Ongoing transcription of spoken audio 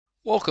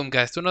Welcome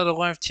guys to another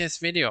live chess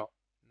video.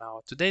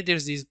 Now today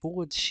there's this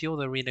bullet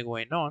shield arena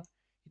going on.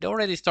 It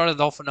already started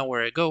half an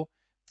hour ago,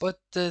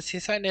 but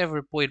since I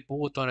never played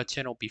bullet on a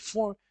channel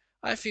before,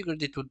 I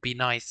figured it would be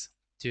nice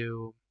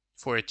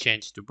for a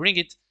change to bring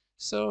it.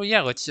 So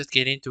yeah, let's just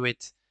get into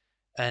it.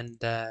 And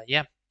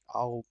yeah,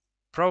 I'll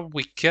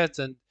probably cut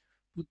and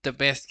put the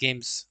best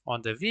games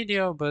on the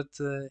video, but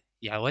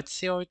yeah, let's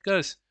see how it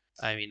goes.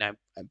 I mean, I'm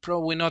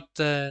probably not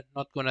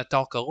gonna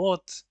talk a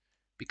lot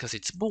because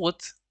it's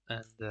bullet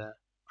and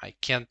I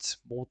can't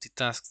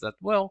multitask that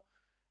well,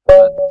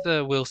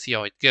 but we'll see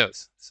how it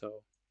goes.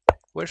 So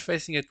we're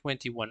facing a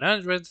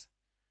 2100,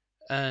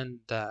 and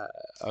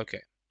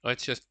okay,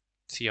 let's just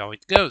see how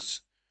it goes.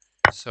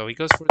 So he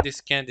goes for this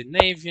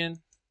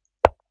Scandinavian.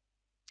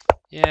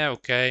 Yeah,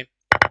 okay.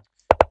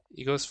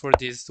 He goes for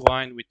this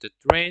line with the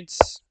trades.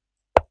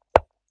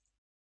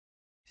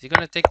 Is he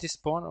gonna take this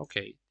pawn?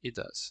 Okay, he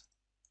does.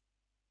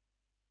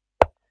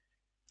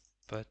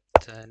 But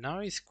now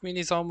his queen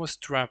is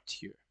almost trapped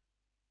here.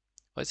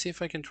 Let's see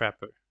if I can trap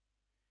her.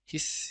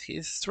 He's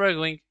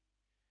struggling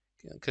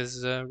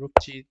because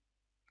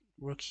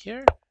rook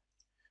here.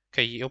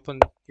 Okay, he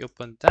opened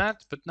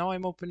that, but now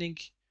I'm opening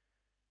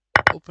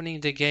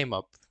the game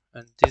up,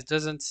 and this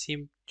doesn't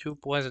seem too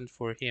pleasant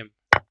for him.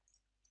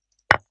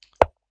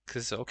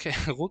 Cause okay,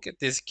 look at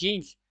this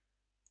king,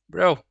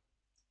 bro,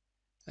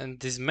 and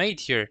this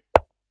mate here.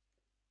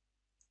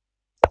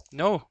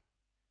 No,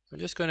 I'm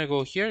just gonna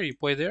go here. You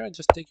play there, and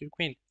just take your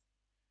queen.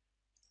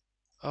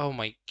 Oh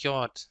my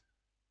god,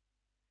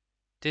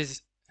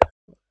 this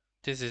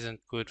this isn't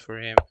good for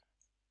him.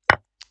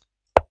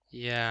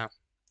 Yeah,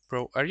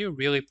 bro, are you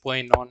really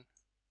playing on?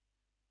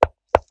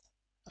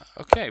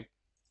 Okay.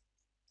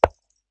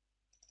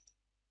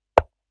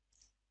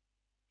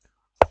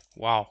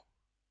 Wow.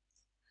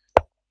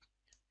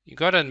 You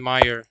gotta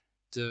admire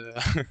the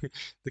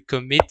the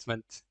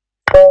commitment.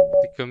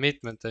 The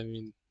commitment, I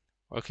mean.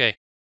 Okay.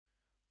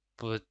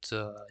 But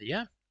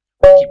yeah,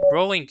 keep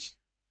rolling.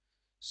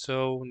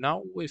 So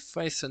now we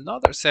face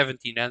another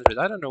 1700.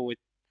 I don't know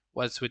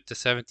what's with the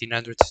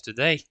 1700s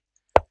today,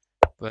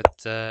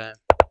 but uh,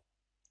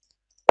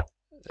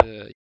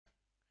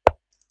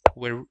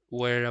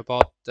 we're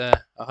about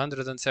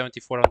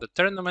 174 on the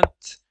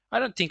tournament. I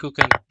don't think we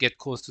can get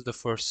close to the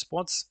first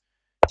spots,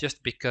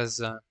 just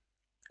because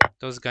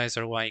those guys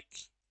are like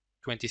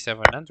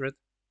 2700.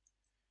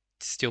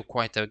 It's still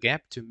quite a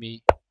gap to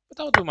me, but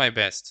I'll do my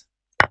best.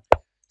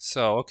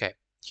 So okay,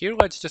 here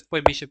let's just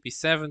play bishop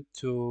e7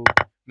 to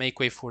make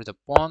way for the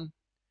pawn.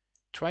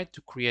 Try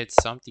to create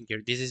something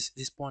here. This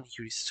pawn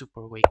here is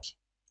super weak,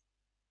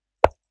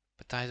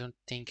 but I don't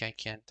think I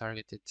can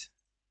target it.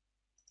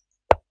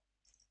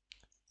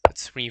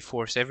 Let's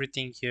reinforce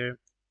everything here.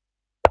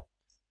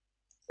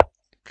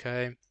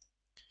 Okay.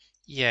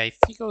 Yeah, if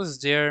he goes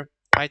there,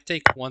 I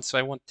take once, so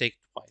I won't take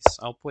twice.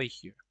 I'll play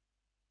here.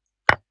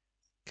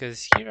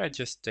 Because here I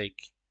just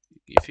take.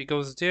 If he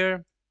goes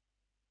there,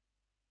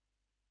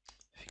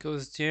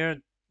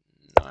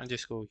 I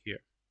just go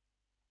here.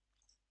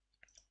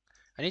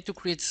 I need to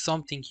create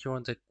something here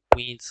on the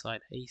queen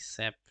side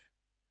ASAP.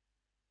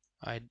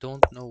 I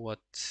don't know what,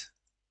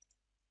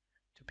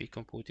 to be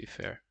completely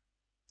fair.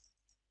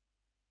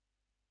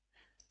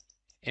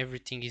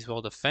 Everything is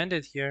well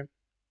defended here.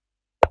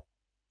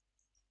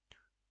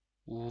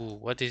 Ooh,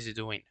 what is he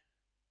doing?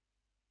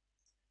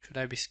 Should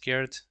I be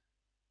scared?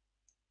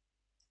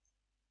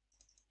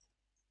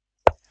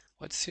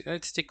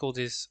 Let's tickle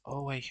this.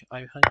 Oh, I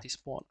hung this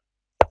pawn.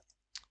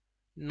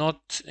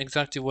 Not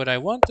exactly what I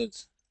wanted,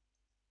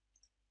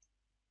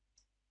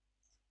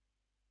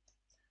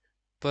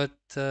 but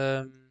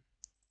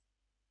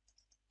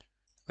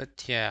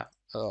yeah.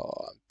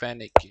 Oh, I'm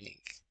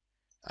panicking.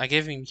 I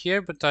gave him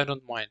here, but I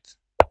don't mind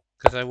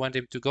because I want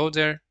him to go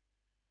there.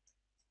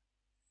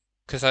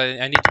 Because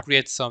I need to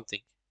create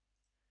something.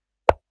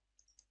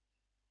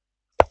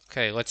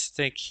 Okay, let's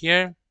take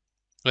here.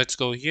 Let's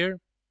go here.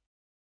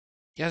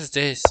 Yes,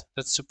 this.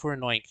 That's super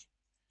annoying.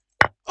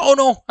 Oh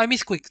no, I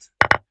misclicked.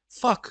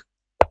 Fuck.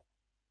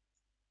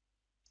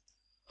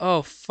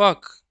 Oh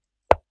fuck.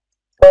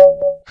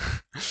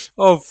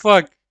 Oh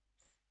fuck.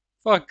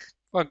 Fuck.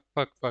 Fuck.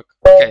 Fuck. Fuck.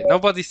 Okay,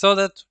 nobody saw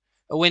that.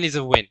 A win is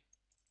a win.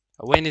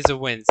 A win is a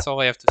win. That's all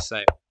I have to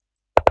say.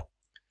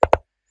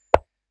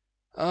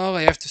 All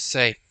I have to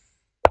say.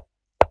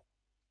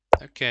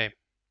 Okay.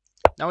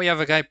 Now we have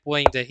a guy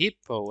playing the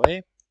hippo,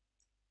 eh?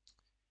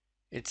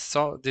 It's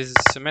so this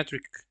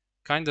symmetric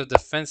kind of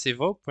defensive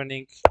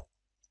opening,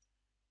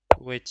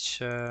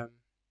 which I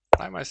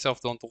myself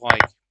don't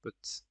like,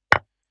 but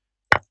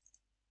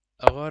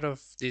a lot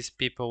of these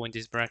people in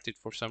this bracket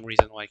for some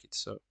reason like it.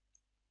 So,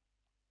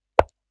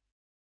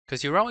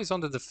 because you're always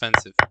on the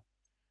defensive.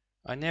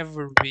 I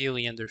never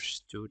really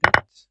understood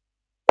it,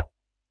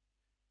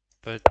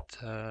 but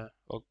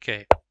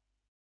okay.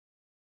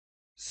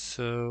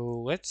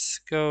 So let's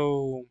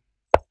go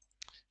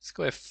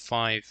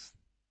f5.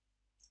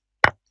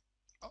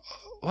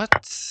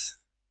 What?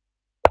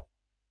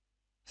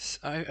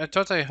 I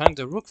thought I hung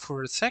the rook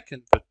for a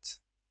second, but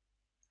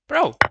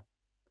bro,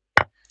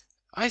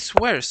 I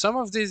swear, some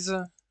of these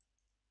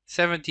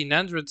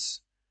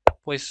 1700s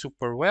play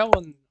super well,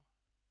 and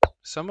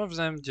some of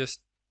them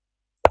just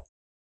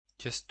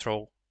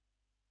troll.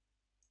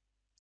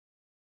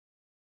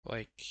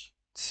 Like,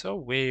 it's so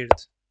weird.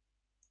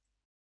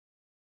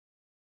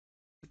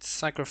 Let's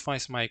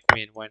sacrifice my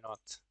queen, why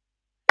not?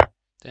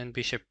 Then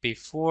bishop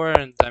b4,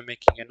 and I'm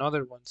making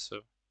another one,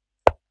 so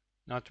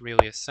not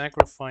really a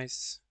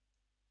sacrifice.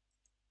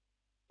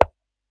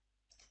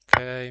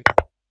 Okay.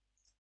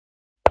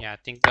 Yeah, I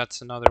think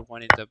that's another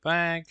one in the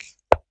bag.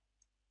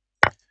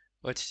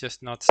 Let's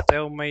just not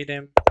stalemate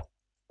him.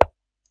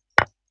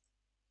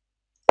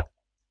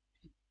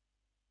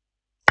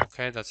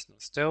 Okay, that's no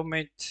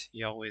stalemate.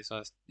 He always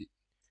has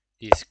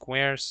these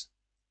squares.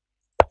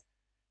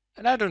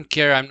 And I don't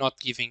care, I'm not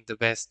giving the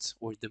best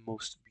or the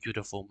most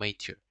beautiful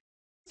mate here.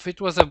 If it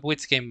was a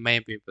blitz game,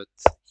 maybe, but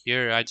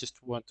here I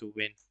just want to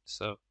win.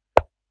 So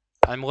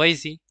I'm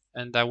lazy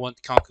and I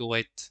won't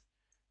calculate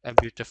a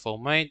beautiful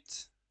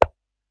mate.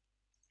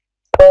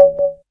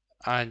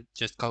 I'm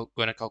just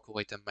gonna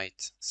calculate a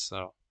mate.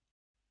 So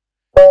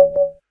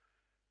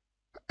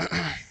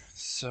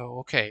so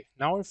okay,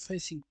 now we're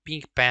facing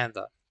Pink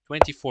Panda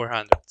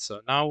 2400.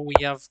 So now we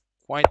have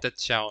quite a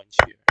challenge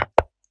here.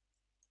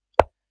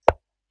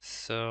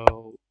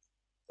 So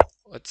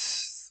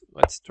let's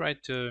try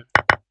to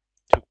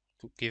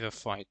give a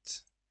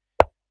fight.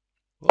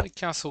 Will I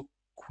castle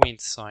queen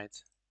side?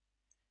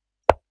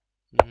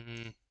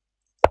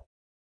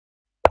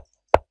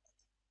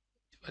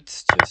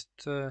 Let's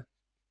just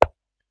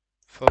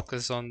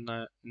focus on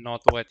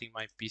not letting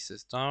my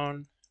pieces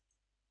down.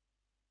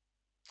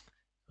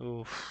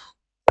 Oof,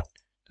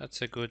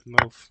 that's a good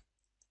move.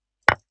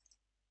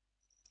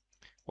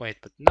 Wait,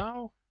 but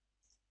now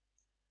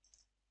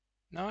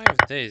I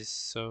have this,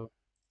 so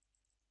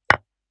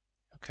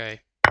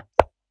okay.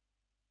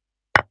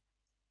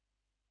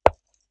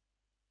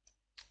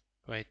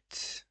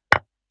 Wait,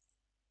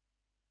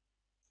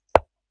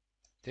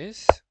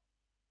 this?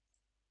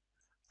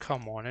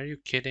 Come on, are you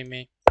kidding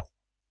me?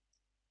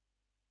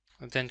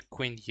 And then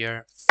queen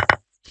here.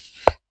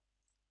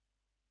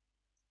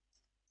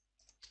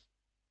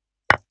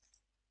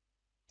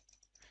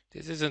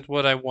 This isn't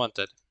what I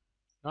wanted.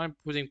 Now I'm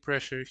putting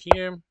pressure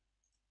here.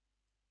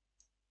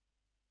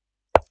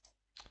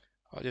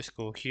 I'll just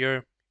go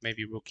here,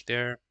 maybe rook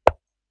there.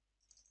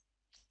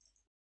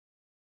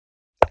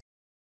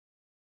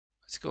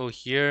 Let's go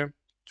here,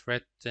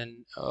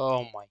 threaten.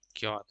 Oh my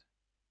god.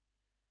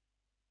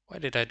 Why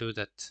did I do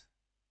that?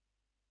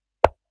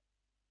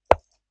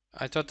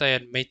 I thought I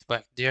had mate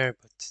back there,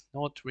 but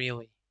not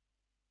really.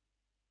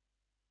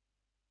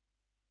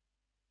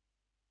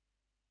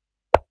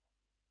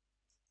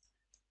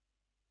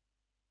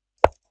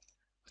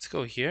 Let's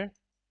go here.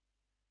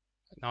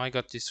 Now I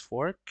got this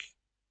fork.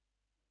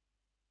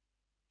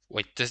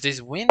 Wait, does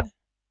this win?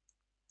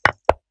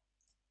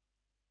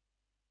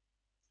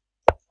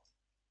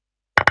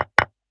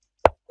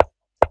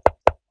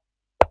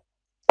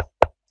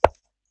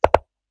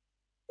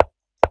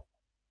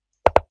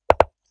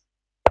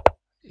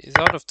 He's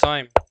out of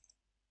time.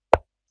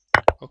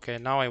 Okay,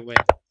 now I win.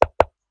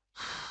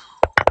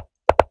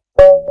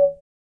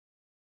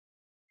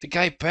 The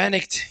guy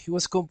panicked. He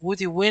was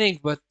completely winning,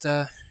 but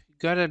you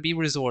gotta be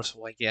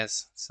resourceful, I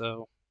guess.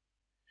 So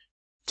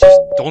just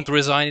don't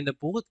resign in the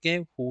bullet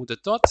game. Who would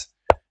have thought?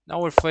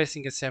 Now we're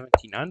facing a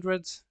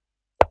 1700.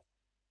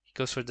 He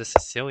goes for the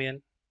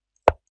Sicilian.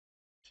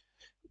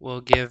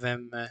 We'll give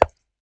him a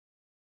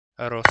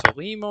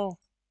Rosolimo.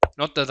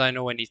 Not that I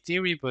know any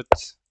theory, but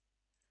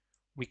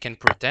we can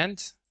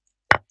pretend.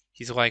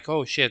 He's like,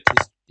 oh shit,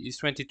 he's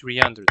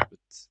 2300,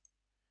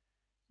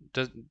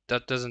 but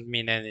that doesn't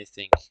mean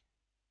anything.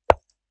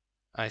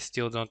 I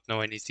still don't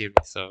know any theory,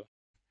 so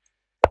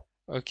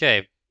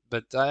okay.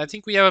 But I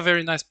think we have a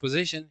very nice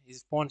position.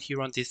 His pawn here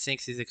on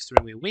d6 is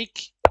extremely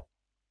weak.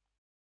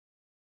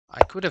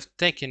 I could have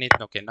taken it.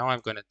 Okay, now I'm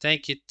gonna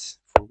take it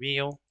for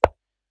real.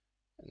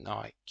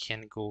 Now I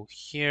can go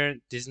here.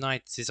 This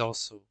knight is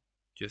also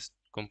just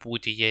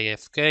completely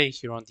AFK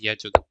here on the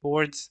edge of the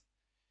board.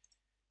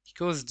 He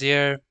goes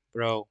there,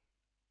 bro.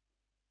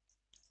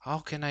 How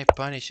can I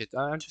punish it?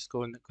 I'm just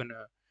gonna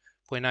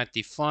play knight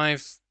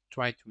d5,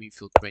 try to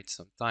infiltrate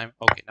some time.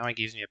 Okay, now it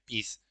gives me a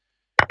piece.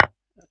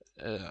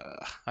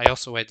 I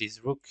also had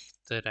this rook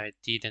that I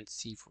didn't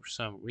see for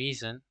some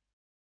reason.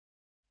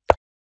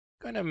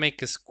 Gonna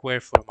make a square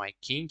for my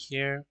king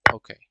here.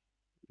 Okay,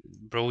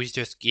 bro is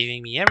just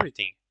giving me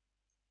everything.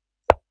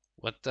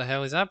 What the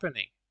hell is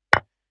happening?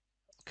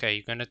 Okay,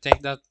 you're gonna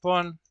take that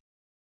pawn.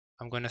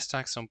 I'm gonna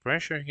stack some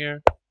pressure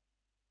here.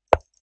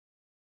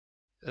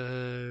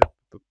 Now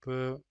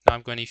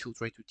I'm gonna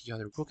infiltrate with the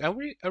other rook. I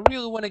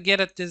really want to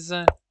get at this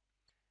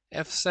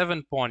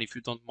f7 pawn, if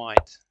you don't mind.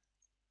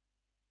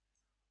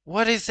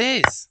 What is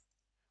this?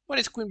 What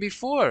is queen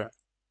b4?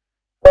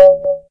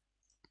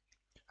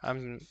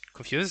 I'm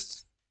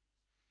confused.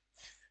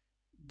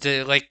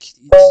 It's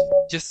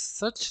just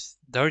such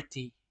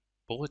dirty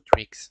bullet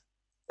tricks.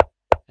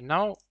 And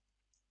now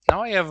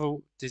I have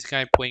this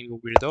guy playing a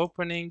weird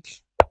opening.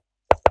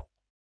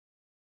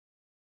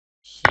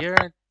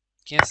 here,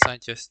 guess I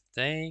just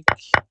take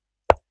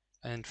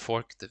and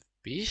fork the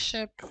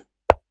bishop.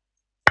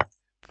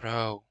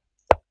 Bro,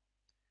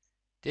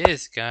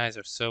 these guys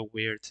are so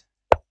weird.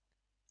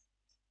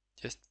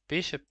 Just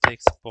bishop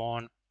takes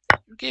pawn.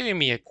 You're giving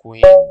me a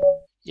queen.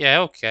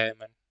 Yeah, okay,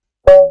 man.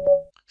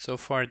 So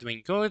far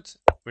doing good.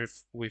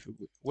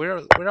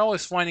 We're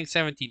always finding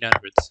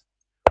 1700s.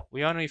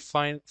 We only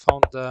found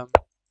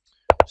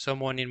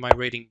someone in my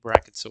rating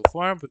bracket so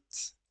far, but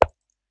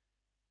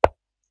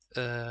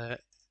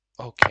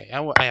okay,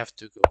 I have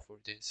to go for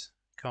this.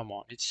 Come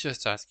on, it's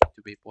just asking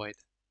to be played.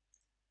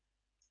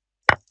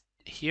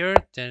 Here,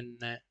 then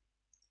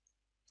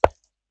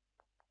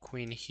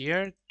queen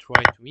here,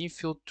 try to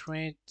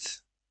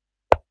infiltrate.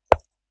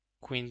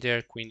 Queen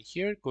there, queen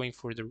here, going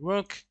for the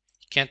rook.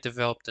 He can't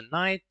develop the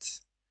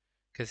knight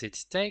because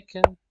it's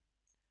taken.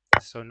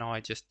 So now I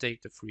just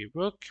take the free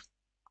rook.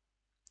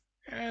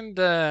 And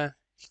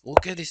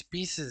look at these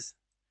pieces.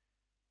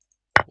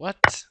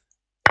 What?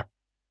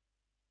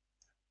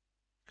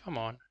 Come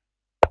on.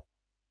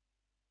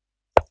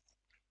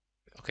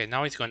 Okay,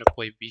 now he's gonna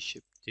play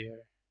bishop there.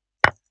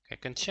 I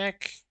can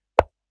check.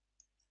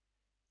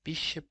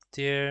 Bishop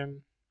there.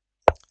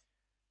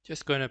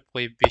 Just gonna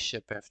play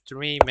bishop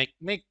f3.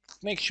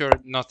 Make sure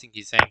nothing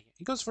is hanging.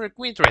 He goes for a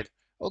queen trade.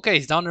 Okay,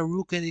 he's down a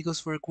rook and he goes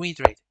for a queen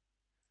trade.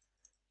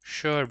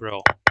 Sure,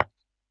 bro.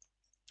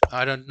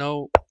 I don't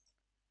know.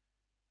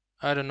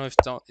 I don't know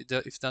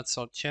if that's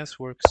how chess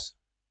works.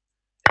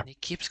 And he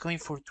keeps going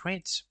for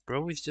trades.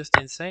 Bro is just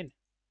insane.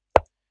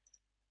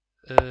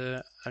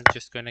 I'm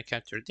just gonna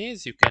capture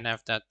this. You can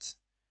have that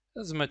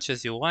as much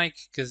as you like,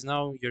 because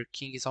now your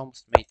king is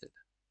almost mated.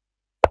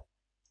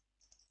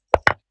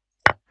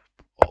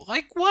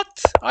 Like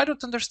what? I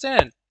don't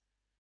understand.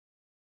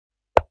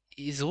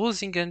 He's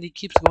losing and he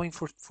keeps going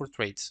for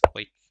trades.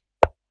 Like,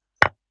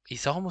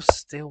 he's almost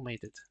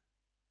stalemated.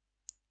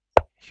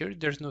 Here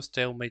there's no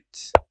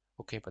stalemate.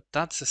 Okay, but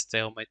that's a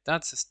stalemate.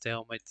 That's a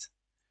stalemate.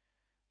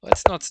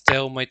 Let's not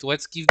stalemate.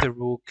 Let's give the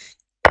rook.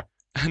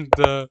 And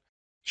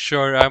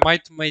sure, I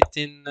might mate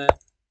in...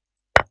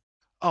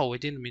 Oh, I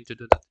didn't mean to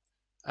do that.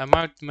 I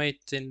might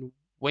mate in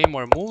way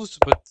more moves,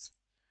 but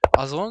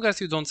as long as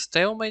you don't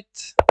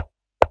stalemate...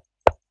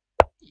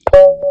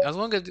 As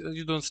long as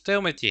you don't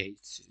stalemate, yeah,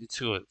 it's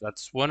good.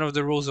 That's one of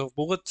the rules of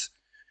bullet.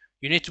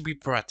 You need to be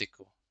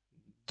practical.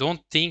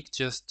 Don't think,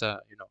 just,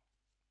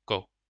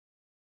 go.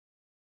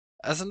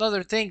 As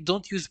another thing,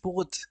 don't use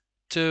bullet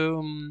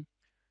to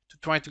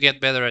try to get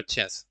better at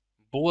chess.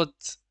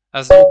 Bullet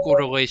has no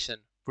correlation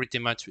pretty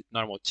much with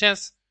normal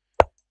chess.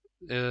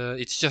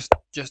 It's just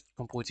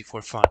completely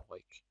for fun.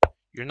 Like,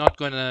 you're not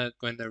gonna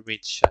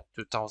reach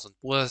 2000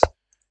 plus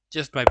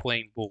just by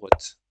playing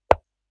bullet.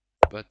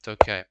 But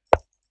okay,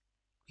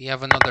 we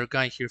have another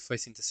guy here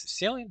facing the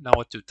Sicilian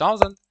now at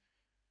 2000,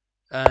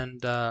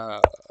 and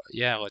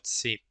yeah, let's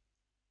see.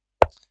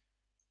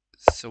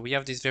 So we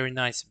have this very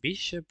nice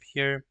bishop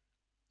here.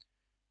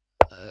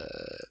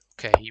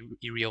 Okay,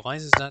 he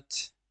realizes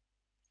that.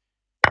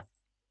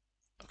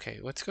 Okay,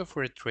 let's go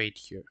for a trade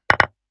here.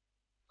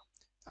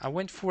 I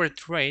went for a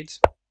trade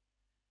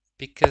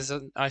because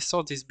I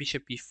saw this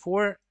bishop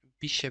e4,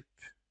 bishop.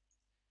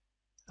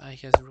 He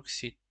has rook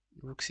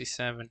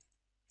c7.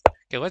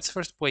 Okay, let's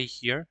first play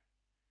here.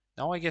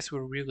 Now I guess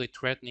we're really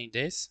threatening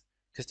this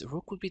because the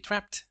rook would be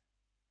trapped.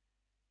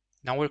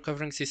 Now we're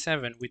covering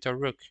c7 with our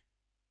rook.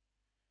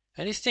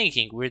 And he's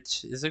thinking,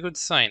 which is a good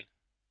sign.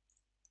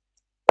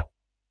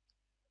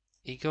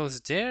 He goes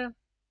there,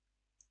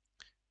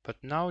 but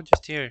now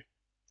just here.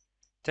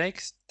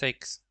 Takes,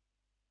 takes.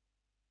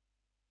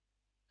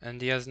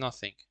 And he has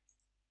nothing.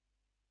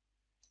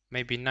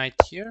 Maybe knight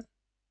here.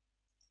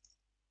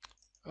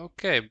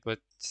 Okay, but...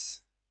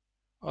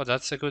 Oh,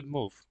 that's a good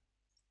move.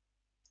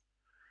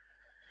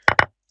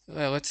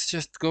 Well, let's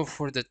just go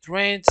for the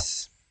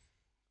trades.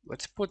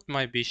 Let's put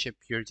my bishop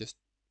here, just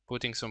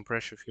putting some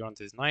pressure here on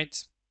this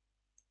knight.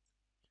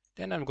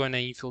 Then I'm gonna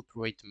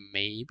infiltrate,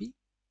 maybe.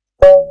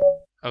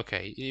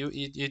 Okay,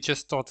 you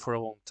just thought for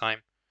a long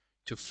time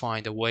to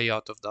find a way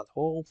out of that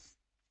hole.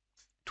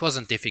 It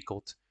wasn't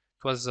difficult.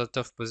 It was a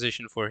tough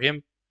position for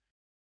him.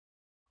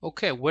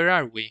 Okay, where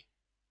are we?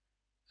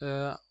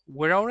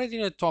 We're already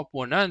in the top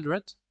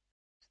 100.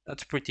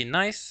 That's pretty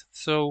nice.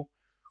 So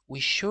we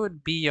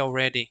should be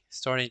already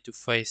starting to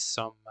face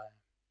some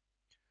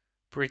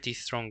pretty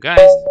strong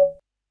guys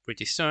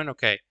pretty soon.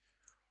 Okay,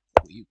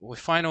 we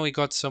finally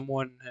got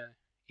someone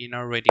in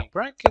our rating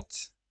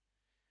bracket.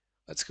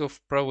 Let's go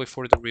probably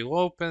for the real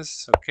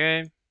opens.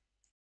 Okay,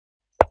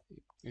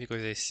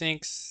 because they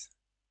sinks.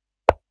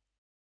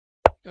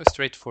 Go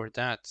straight for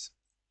that.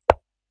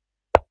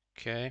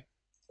 Okay.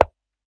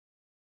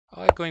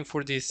 I like going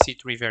for these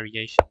c3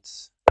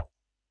 variations.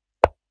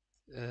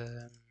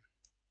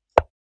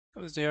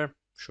 Goes there,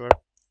 sure.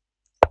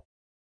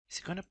 Is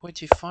he gonna play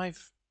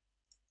g5?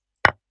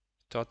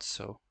 Thought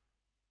so.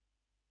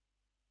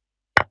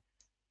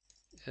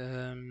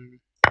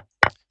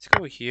 Let's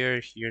go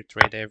here,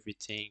 trade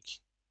everything.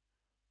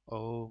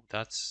 Oh,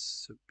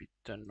 that's a bit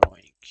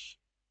annoying.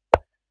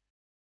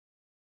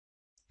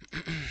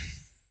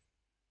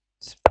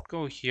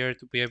 go here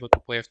to be able to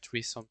play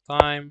f3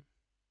 sometime.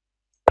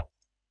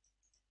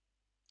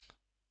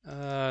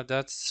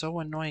 That's so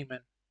annoying,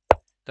 man.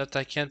 That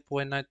I can't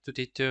play knight to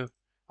d2.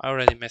 I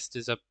already messed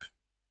this up.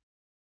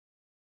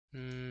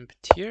 But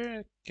here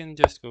I can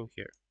just go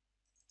here.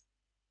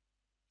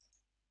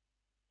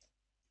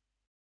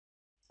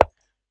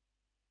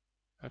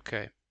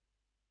 Okay.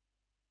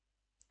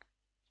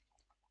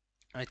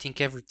 I think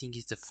everything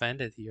is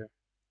defended here.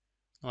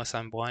 Unless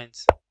I'm blind.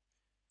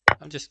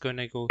 I'm just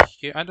gonna go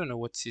here. I don't know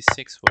what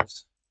c6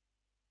 was.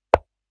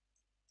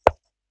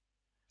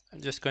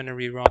 I'm just gonna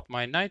reroute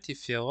my knight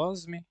if he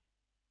allows me.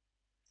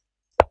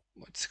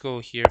 Let's go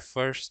here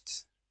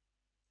first.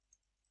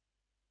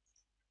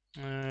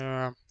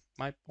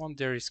 My pawn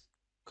there is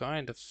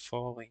kind of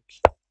falling.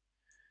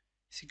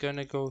 Is he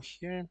gonna go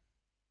here?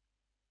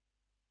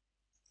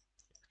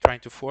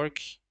 Trying to fork.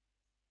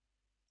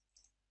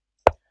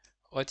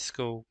 Let's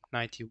go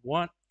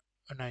 91.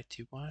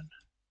 91.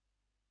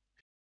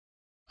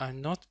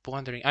 I'm not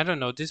blundering. I don't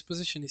know. This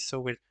position is so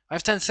weird. I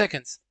have 10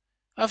 seconds.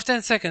 I have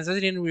 10 seconds. I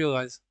didn't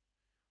realize.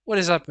 What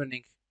is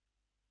happening?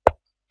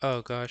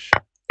 Oh gosh.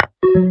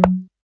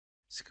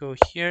 Let's go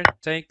here.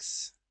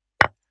 Takes.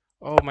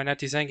 Oh, my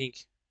knight is hanging.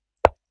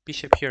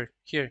 Bishop here.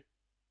 Here.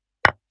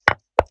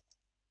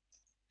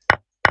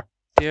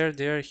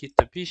 There. Hit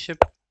the bishop.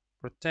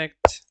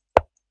 Protect.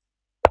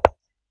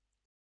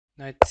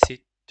 Knight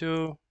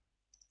c2.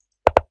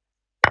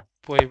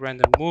 Play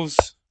random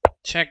moves.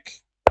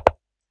 Check.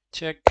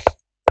 Check.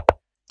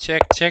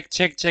 Check.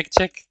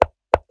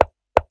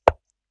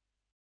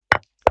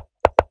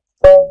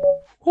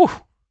 Whew.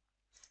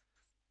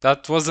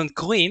 That wasn't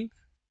clean,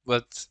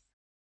 but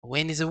a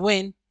win is a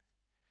win.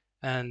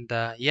 And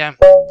yeah,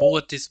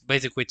 Bullet is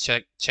basically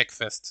check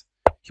fest.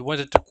 He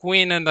wanted to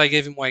queen and I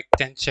gave him like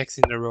 10 checks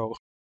in a row.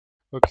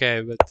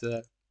 Okay, but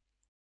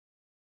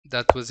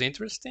that was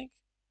interesting.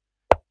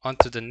 On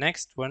to the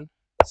next one.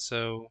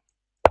 So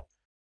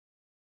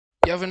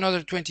you have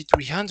another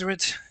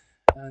 2300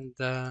 and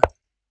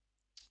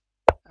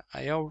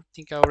I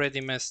think I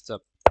already messed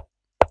up.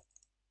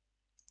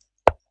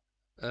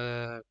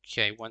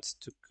 Okay, wants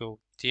to go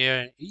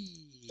there.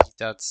 Eee,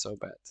 that's so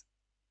bad.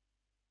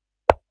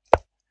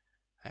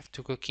 I have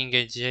to go king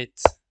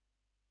h8.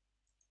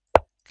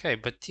 Okay,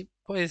 but he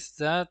plays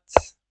that.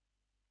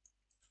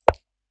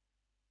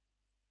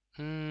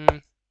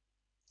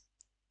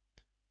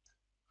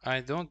 I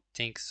don't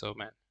think so,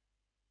 man.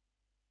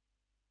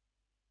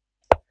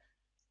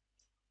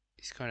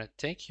 He's gonna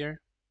take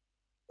here.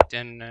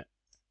 Then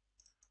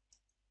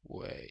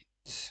wait.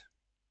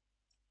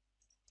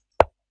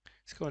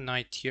 Let's go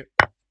knight here.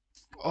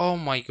 Oh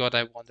my god,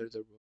 I wandered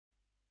the rook.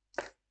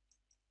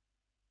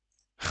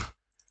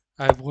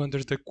 I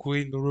wandered the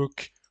queen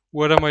rook.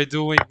 What am I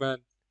doing,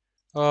 man?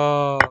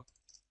 Oh.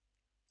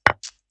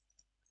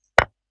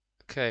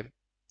 Okay.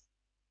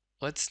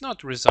 Let's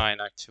not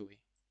resign, actually.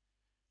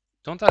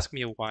 Don't ask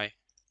me why.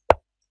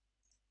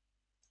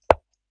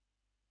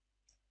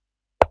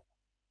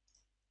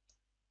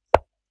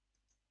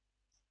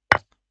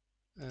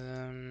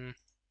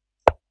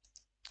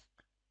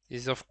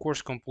 Is of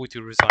course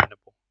completely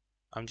resignable.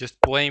 I'm just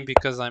playing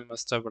because I'm a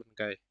stubborn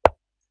guy.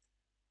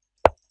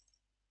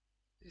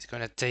 He's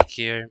gonna take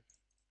here.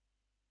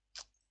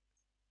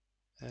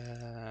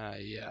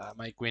 Yeah,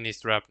 my queen is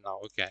trapped now.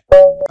 Okay.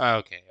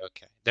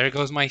 Okay. There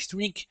goes my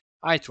streak.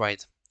 I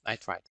tried.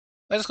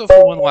 Let's go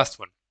for one last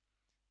one.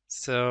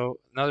 So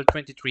another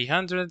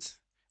 2300.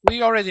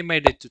 We already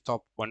made it to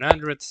top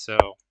 100,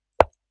 so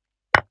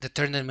the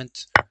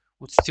tournament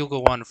would still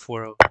go on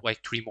for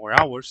like 3 more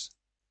hours.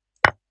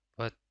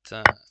 But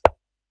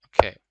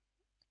okay,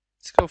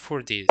 let's go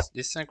for this.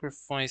 This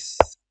sacrifice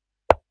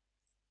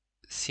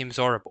seems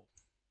horrible,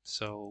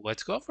 so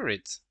let's go for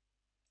it.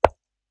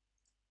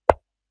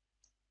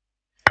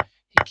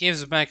 He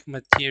gives back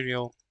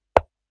material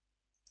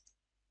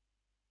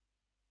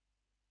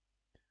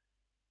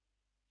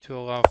to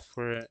allow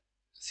for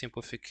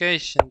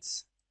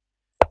simplifications.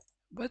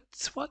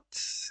 But what?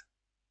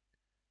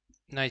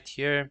 Knight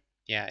here.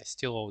 Yeah, it's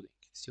still holding.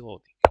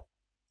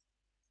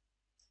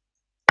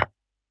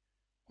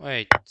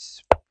 Wait,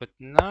 but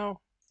now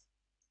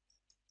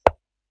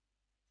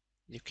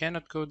you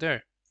cannot go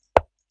there.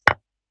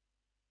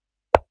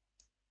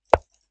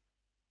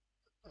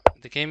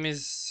 The game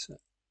is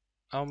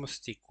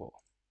almost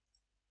equal.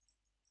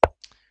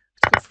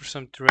 Let's go for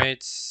some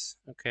trades.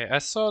 Okay, I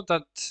saw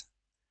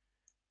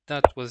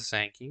that was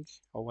hanging.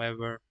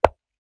 However,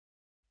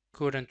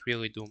 couldn't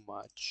really do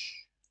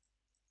much.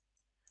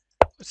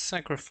 Let's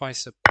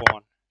sacrifice a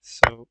pawn.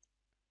 So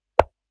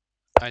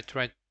I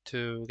tried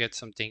to get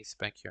some things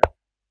back here.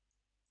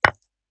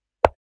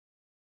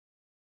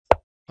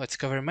 Let's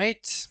cover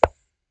mate.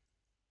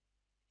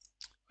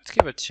 Let's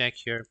give a check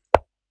here.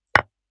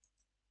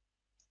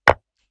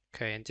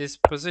 Okay, and this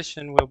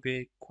position will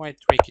be quite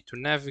tricky to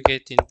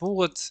navigate in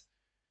bullets,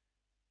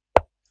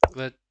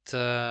 but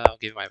I'll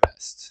give my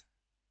best.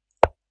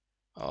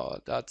 Oh,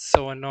 that's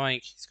so annoying.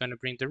 He's gonna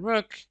bring the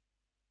rook.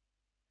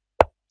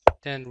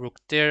 Then rook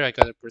there, I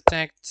gotta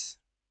protect.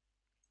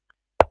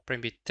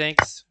 Prime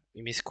takes.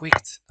 We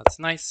misquicked. That's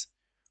nice.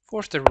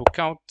 Force the rook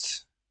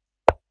out.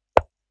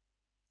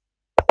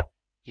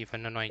 Give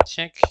an annoying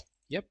check.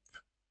 Yep.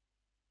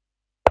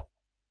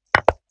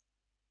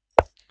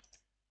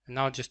 And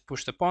now just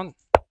push the pawn.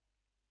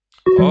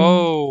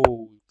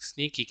 Oh,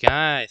 sneaky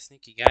guy,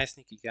 sneaky guy,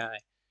 sneaky guy.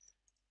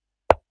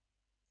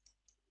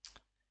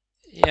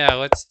 Yeah,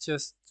 let's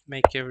just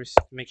make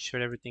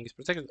sure everything is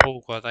protected.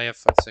 Oh god, I have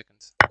 5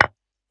 seconds.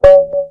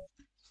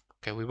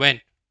 Okay, we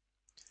win.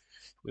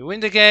 We win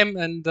the game,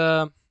 and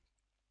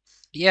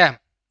yeah,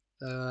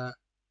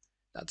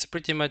 that's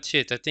pretty much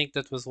it. I think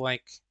that was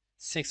like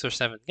 6 or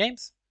 7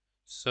 games.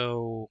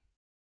 So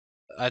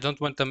I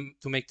don't want them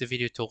to make the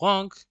video too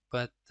long,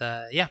 but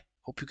yeah,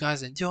 hope you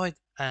guys enjoyed.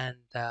 And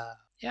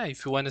yeah,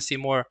 if you want to see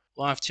more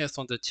live chess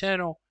on the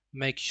channel,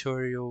 make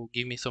sure you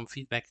give me some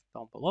feedback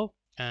down below.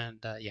 And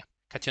yeah,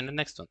 catch you in the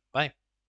next one. Bye.